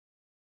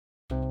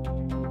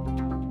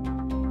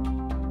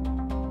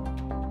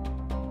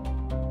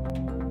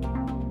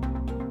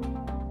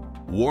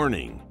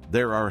Warning: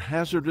 there are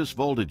hazardous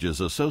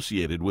voltages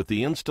associated with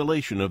the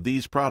installation of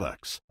these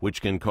products,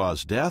 which can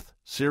cause death,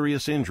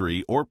 serious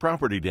injury, or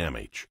property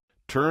damage.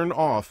 Turn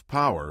off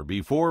power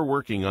before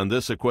working on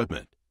this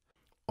equipment.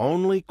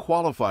 Only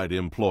qualified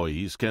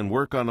employees can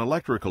work on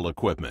electrical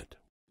equipment.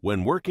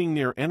 When working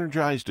near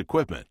energized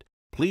equipment,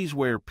 please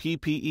wear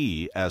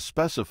PPE as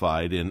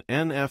specified in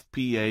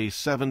NFPA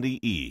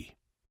 70E.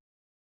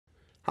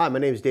 Hi, my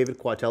name is David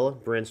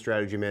Quatella, Brand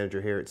Strategy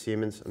Manager here at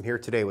Siemens. I'm here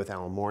today with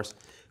Alan Morris,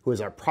 who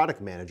is our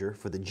Product Manager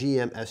for the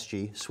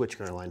GMSG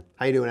switchgear line.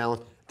 How you doing,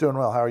 Alan? Doing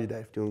well. How are you,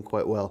 Dave? Doing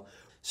quite well.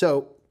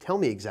 So, tell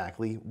me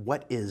exactly,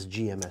 what is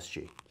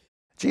GMSG?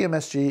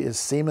 GMSG is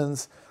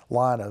Siemens'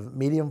 line of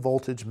medium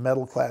voltage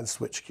metal-clad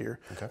switchgear.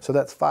 Okay. So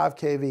that's 5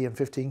 kV and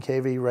 15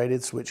 kV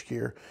rated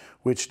switchgear,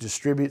 which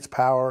distributes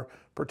power,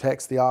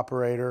 protects the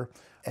operator,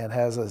 and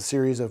has a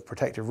series of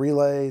protective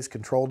relays,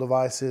 control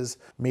devices,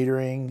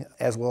 metering,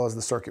 as well as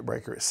the circuit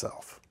breaker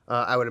itself.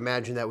 I would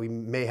imagine that we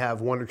may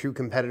have 1 or 2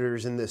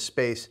 competitors in this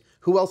space.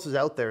 Who else is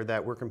out there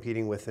that we're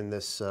competing with in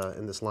this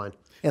line?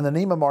 In the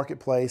NEMA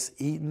marketplace,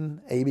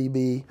 Eaton,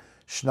 ABB,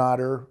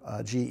 Schneider,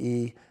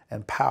 GE,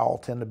 and Powell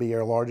tend to be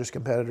our largest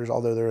competitors,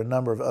 although there are a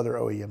number of other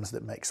OEMs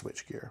that make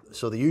switchgear.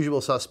 So the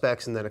usual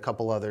suspects and then a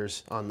couple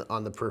others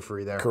on the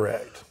periphery there.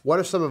 Correct. What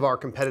are some of our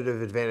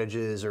competitive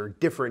advantages or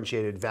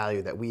differentiated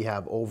value that we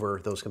have over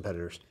those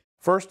competitors?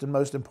 First and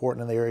most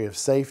important in the area of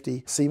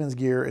safety, Siemens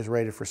gear is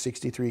rated for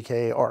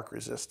 63K arc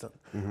resistant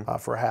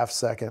for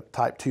half-second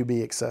Type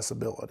 2B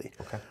accessibility.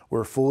 Okay.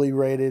 We're fully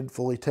rated,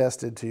 fully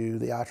tested to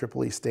the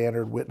IEEE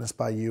standard witnessed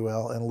by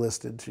UL and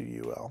listed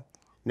to UL.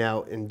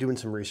 Now, in doing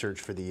some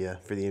research for the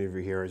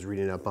interview here, I was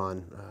reading up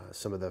on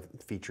some of the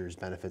features,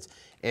 benefits,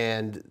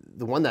 and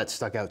the one that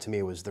stuck out to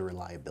me was the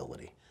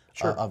reliability.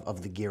 Sure.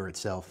 Of the gear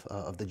itself,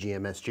 of the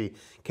GMSG.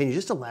 Can you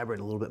just elaborate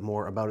a little bit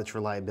more about its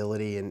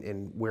reliability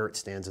and where it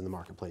stands in the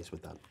marketplace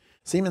with that?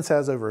 Siemens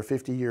has over a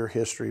 50-year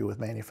history with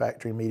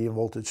manufacturing medium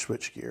voltage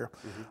switchgear.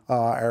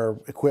 Our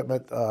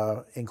equipment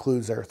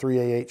includes our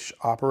 3AH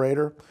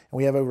operator, and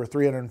we have over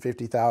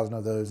 350,000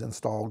 of those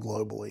installed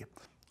globally.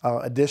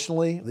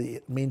 Additionally,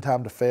 the mean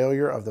time to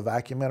failure of the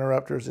vacuum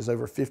interrupters is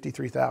over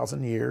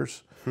 53,000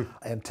 years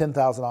and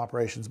 10,000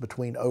 operations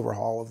between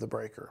overhaul of the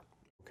breaker.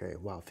 Okay,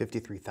 wow,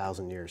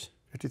 53,000 years.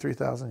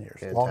 53,000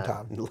 years, Fantastic. Long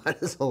time.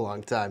 That is a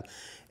long time.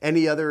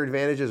 Any other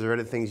advantages or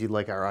other things you'd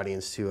like our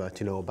audience to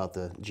know about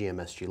the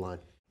GMSG line?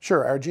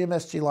 Sure, our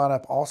GMSG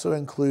lineup also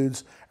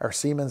includes our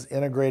Siemens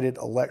integrated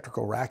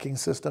electrical racking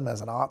system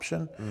as an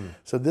option.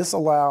 So this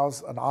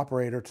allows an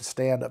operator to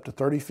stand up to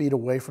 30 feet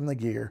away from the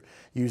gear,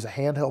 use a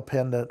handheld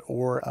pendant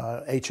or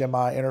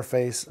HMI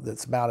interface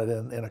that's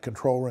mounted in a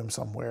control room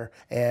somewhere,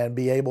 and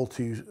be able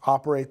to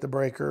operate the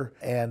breaker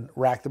and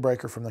rack the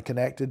breaker from the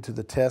connected to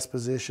the test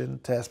position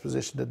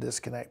to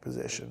disconnect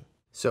position.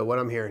 So what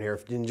I'm hearing here,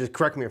 and just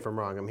correct me if I'm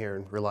wrong, I'm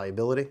hearing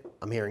reliability,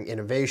 I'm hearing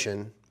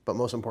innovation, but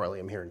most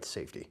importantly, I'm hearing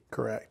safety.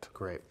 Correct.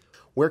 Great.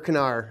 Where can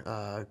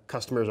our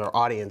customers, our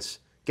audience,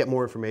 get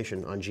more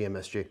information on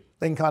GMSG?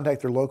 They can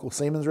contact their local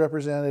Siemens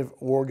representative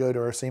or go to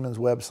our Siemens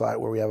website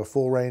where we have a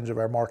full range of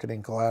our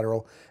marketing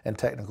collateral and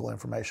technical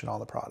information on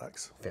the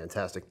products.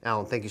 Fantastic.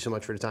 Alan, thank you so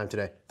much for your time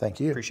today. Thank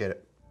you. Appreciate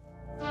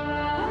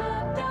it.